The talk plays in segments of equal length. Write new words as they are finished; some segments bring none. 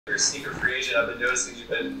You're a sneaker free agent. I've been noticing you've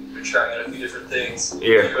been trying out a few different things.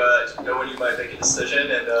 Yeah. Do you know when you might make a decision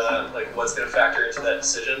and like what's going to factor into that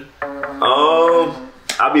decision?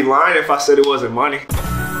 I'd be lying if I said it wasn't money.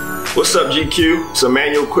 What's up, GQ? It's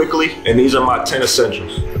Immanuel Quickley, and these are my 10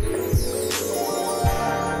 essentials.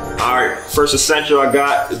 All right, first essential I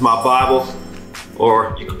got is my Bible,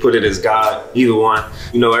 or you could put it as God, either one.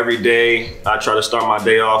 You know, every day I try to start my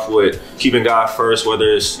day off with keeping God first,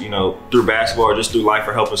 whether it's, you know, through basketball or just through life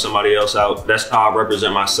or helping somebody else out. That's how I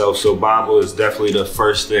represent myself. So Bible is definitely the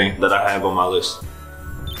first thing that I have on my list.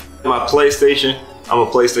 My PlayStation, I'm a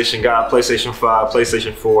PlayStation guy, PlayStation 5,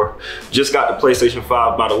 PlayStation 4. Just got the PlayStation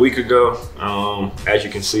 5 about a week ago. As you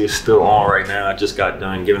can see, it's still on right now. I just got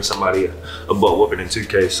done giving somebody a butt whooping in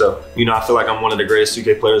 2K. So, you know, I feel like I'm one of the greatest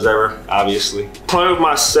 2K players ever, obviously. Playing with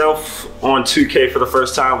myself on 2K for the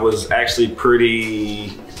first time was actually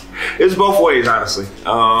pretty, it was both ways, honestly.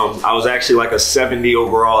 I was actually like a 70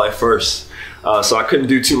 overall at first. So I couldn't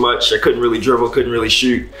do too much. I couldn't really dribble, couldn't really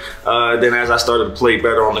shoot. Then as I started to play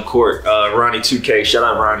better on the court, Ronnie 2K, shout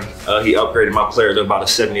out Ronnie, he upgraded my player to about a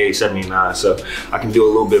 78, 79. So I can do a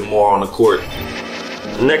little bit more on the court.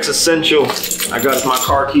 Next essential I got is my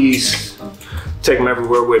car keys. Take them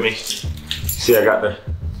everywhere with me. See, I got the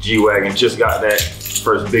G-Wagon, just got that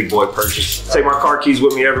first big boy purchase. Take my car keys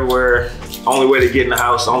with me everywhere. Only way to get in the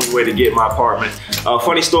house, only way to get in my apartment.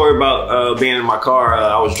 Funny story about being in my car.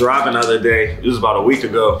 I was driving the other day, it was about a week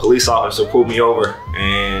ago. Police officer pulled me over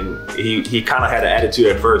and he kind of had an attitude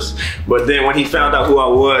at first. But then when he found out who I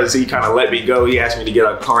was, he kind of let me go. He asked me to get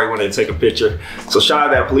out of the car, he wanted to take a picture. So shout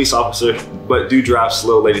out that police officer, but do drive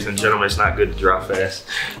slow, ladies and gentlemen. It's not good to drive fast.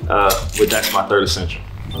 But that's my third essential.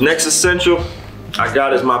 Next essential I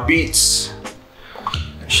got is my Beats.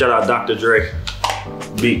 Shout out Dr. Dre.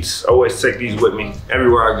 Beats. Always take these with me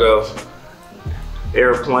everywhere I go.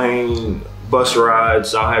 Airplane, bus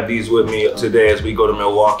rides, I'll have these with me today as we go to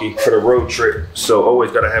Milwaukee for the road trip. So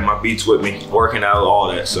always gotta have my Beats with me, working out, all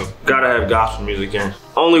that. So gotta have gospel music in.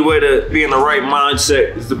 Only way to be in the right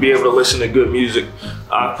mindset is to be able to listen to good music.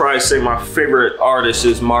 I'd probably say my favorite artist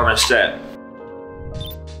is Marvin Sapp.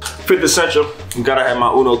 Fifth essential, you gotta have my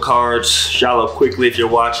Uno cards. Shout out Quickley if you're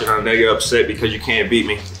watching. I know you're upset because you can't beat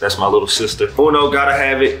me. That's my little sister. Uno, gotta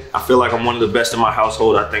have it. I feel like I'm one of the best in my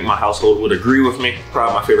household. I think my household would agree with me.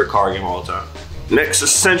 Probably my favorite card game all the time. Next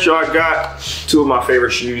essential I got, two of my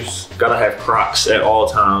favorite shoes. Gotta have Crocs at all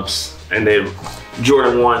times. And then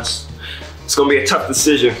Jordan 1s. It's gonna be a tough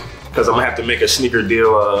decision because I'm gonna have to make a sneaker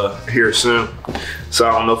deal here soon. So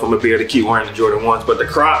I don't know if I'm gonna be able to keep wearing the Jordan 1s, but the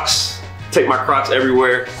Crocs, take my Crocs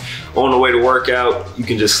everywhere. On the way to work out, you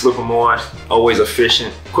can just slip them on. Always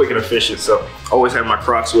efficient, quick and efficient. So always have my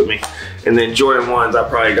Crocs with me. And then Jordan 1s, I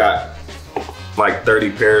probably got like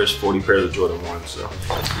 30 pairs, 40 pairs of Jordan 1s. So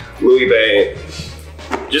Louis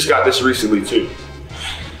bag. Just got this recently too.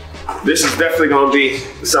 This is definitely gonna be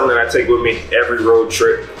something that I take with me every road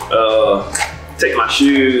trip. Take my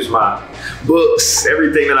shoes, my books,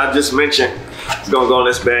 everything that I just mentioned. It's gonna go in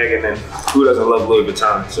this bag, and then who doesn't love Louis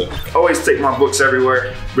Vuitton? So always take my books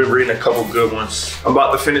everywhere. Been reading a couple good ones. I'm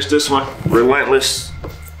about to finish this one, Relentless,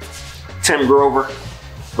 Tim Grover.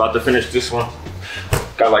 About to finish this one.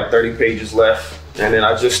 Got like 30 pages left. And then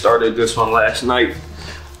I just started this one last night,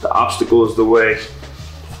 The Obstacle is the Way,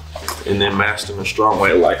 and then Mastering a Strong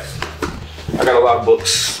Way of Life. I got a lot of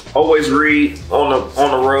books. Always read on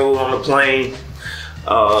the road, on the plane.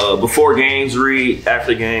 Before games, read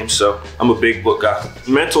after games. So I'm a big book guy.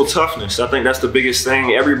 Mental toughness, I think that's the biggest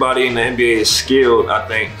thing. Everybody in the NBA is skilled. I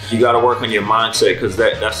think you got to work on your mindset because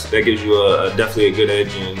that gives you definitely a good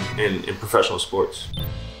edge in professional sports.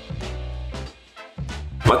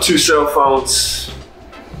 My 2 cell phones,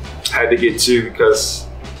 had to get 2 because,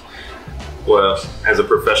 well, as a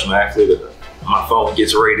professional athlete, my phone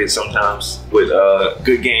gets rated sometimes with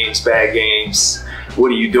good games, bad games. What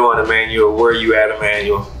are you doing, Immanuel? Where are you at,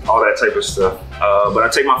 Immanuel? All that type of stuff. But I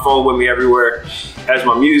take my phone with me everywhere. Has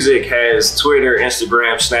my music, has Twitter,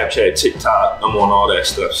 Instagram, Snapchat, TikTok. I'm on all that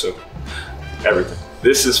stuff, so everything.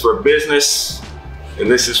 This is for business, and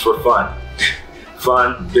this is for fun.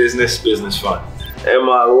 Fun, business, business, fun. And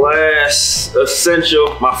my last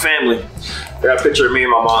essential, my family. I got a picture of me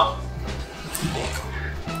and my mom.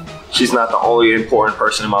 She's not the only important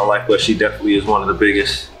person in my life, but she definitely is one of the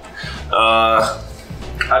biggest.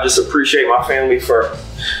 I just appreciate my family for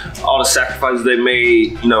all the sacrifices they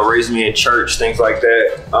made, you know, raising me in church, things like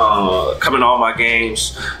that, coming to all my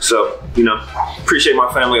games. So, you know, appreciate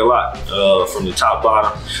my family a lot, from the top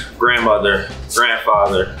bottom. Grandmother,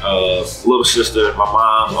 grandfather, little sister, my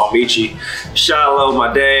mom, Amici, Shiloh,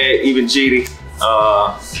 my dad, even GD.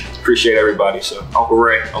 Appreciate everybody. So Uncle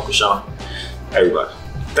Ray, Uncle Sean, everybody.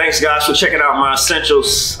 Thanks guys for checking out my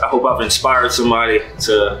essentials. I hope I've inspired somebody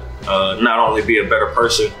to not only be a better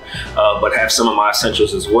person, but have some of my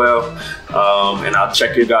essentials as well. And I'll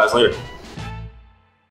check you guys later.